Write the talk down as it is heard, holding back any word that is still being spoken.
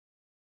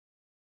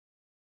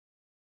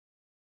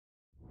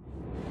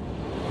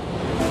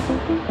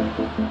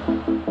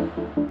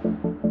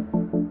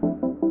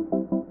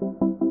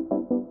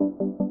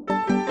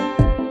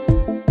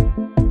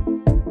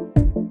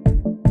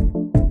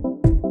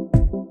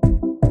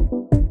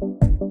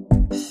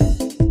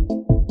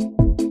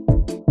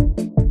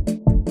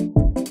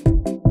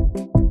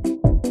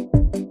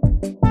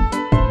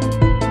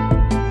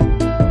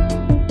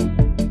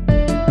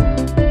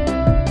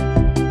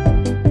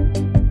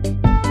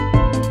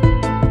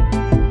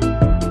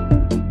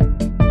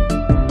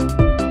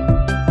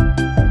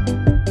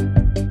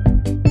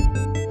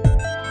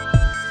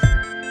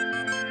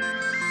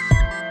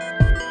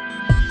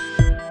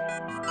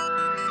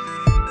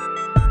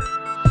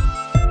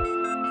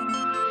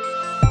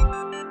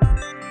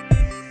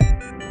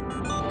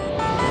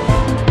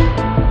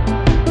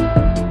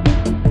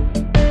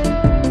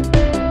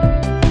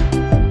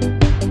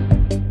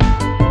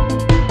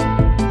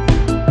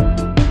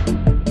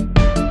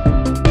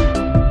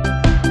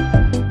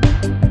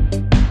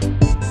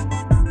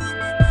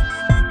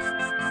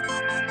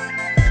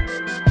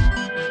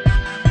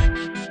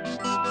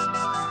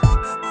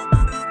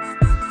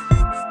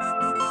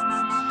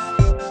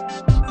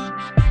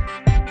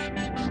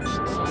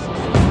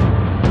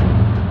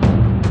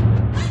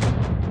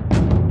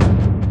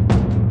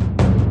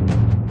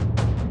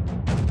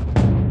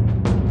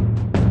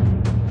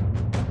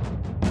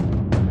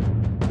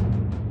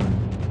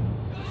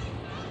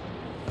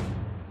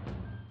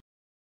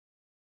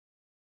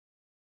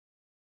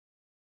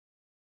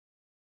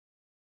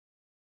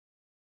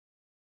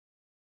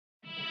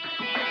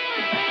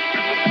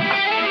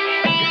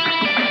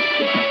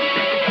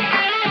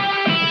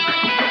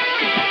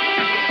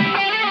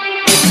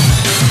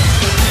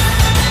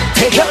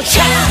Take your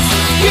chance,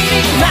 be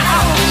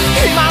now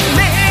今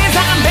目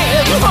覚め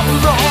るほ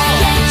ど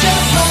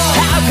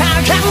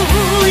戦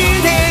う遺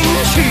伝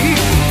子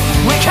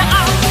Wake up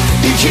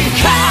一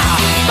か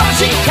マ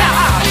ジか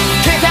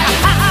手が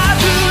外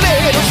れ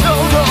る衝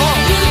動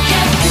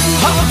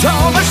ほと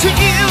ばしるエ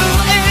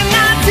ナ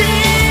ジー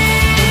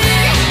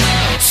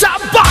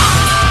Survive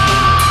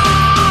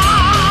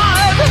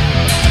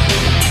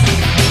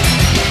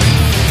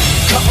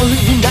懲り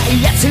ない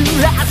奴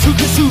ら尽く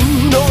す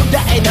のダ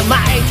イナマ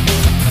イト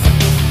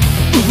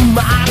生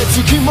まれ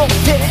つき持って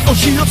押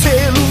し寄せる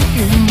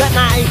んだ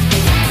ない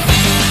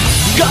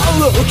豪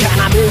華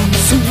なメン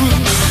ツ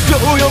Go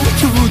on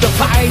to the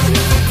fight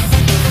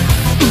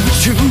宇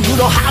宙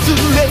の外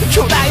れ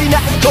巨大な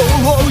荒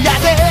野で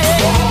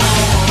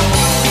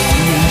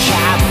無茶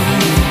ぶ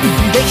り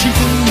で沈む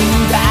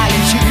大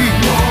地響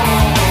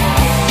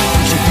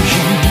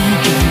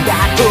きが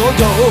轟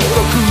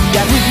く闇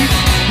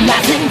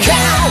Nothing can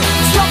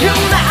stop you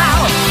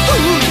now 沸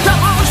騰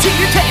してい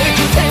く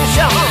テンシ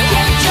ョン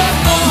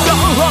どう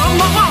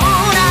も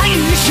ない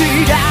日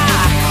が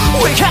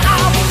Wake up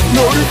乗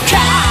るか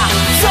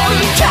そる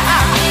か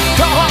ど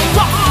うも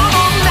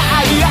な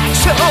いアクシ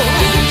ョン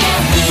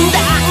弾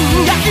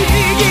がギリ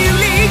ギ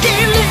リ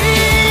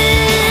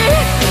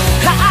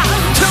反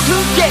復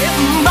現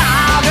場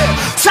で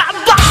サ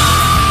バ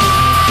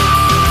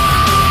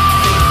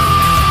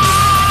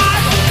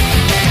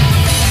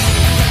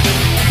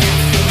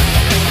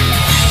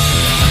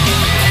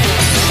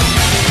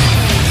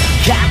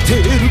勝て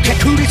る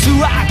確率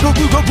は五分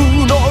五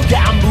分のギャ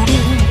ンブル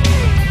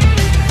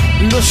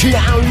ロシア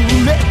ンル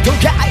ーレット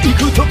が行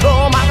くと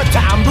こまで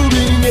タンブリ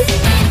ング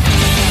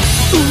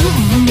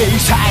運命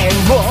さえ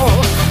も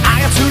操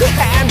るハ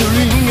ンド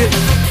リング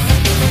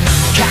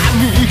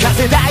神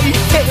風抱いて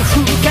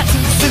復活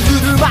す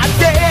るま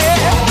で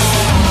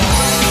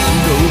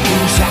独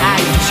裁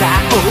者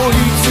追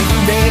い詰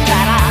めた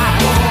ら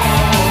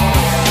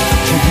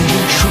重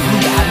力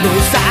の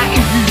最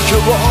強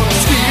の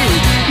スキル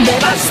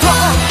Never stop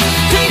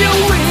till you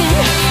win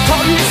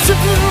研ぎ澄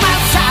ま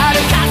され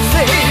覚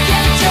醒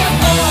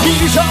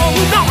理想の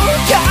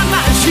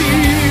魂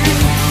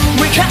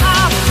Wake up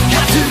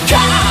勝つか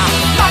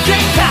負け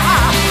か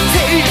定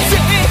説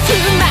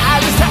な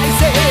る再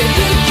生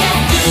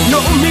蘇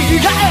る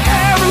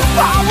パ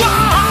ワ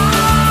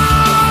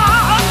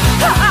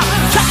ー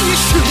最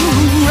終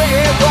へ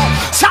と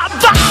サ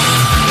バイ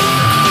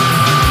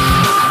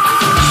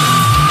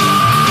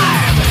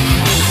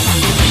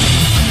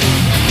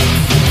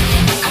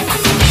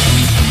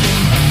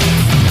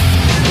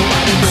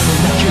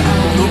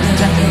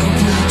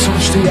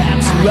奴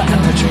は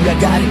立ち上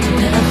がり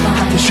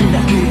果てしな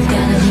き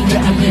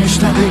旅し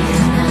たり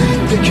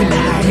できな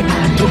い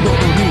後戻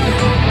り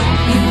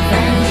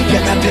や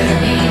がて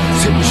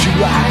選手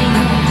は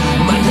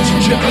またじ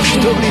ゃ一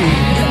人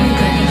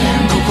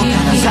ここか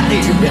ら去り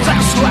目指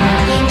すは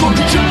極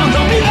上の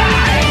未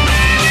来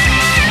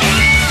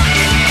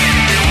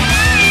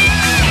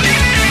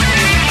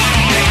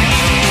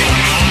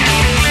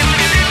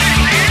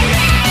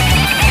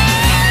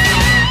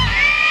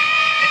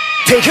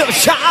Take your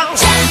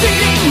chance, be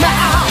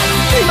now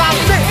今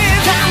目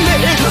覚め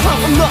るほ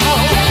ど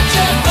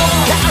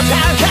戦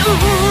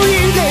う遺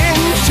伝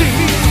子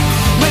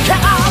Wake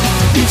up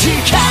一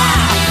か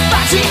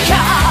八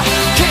か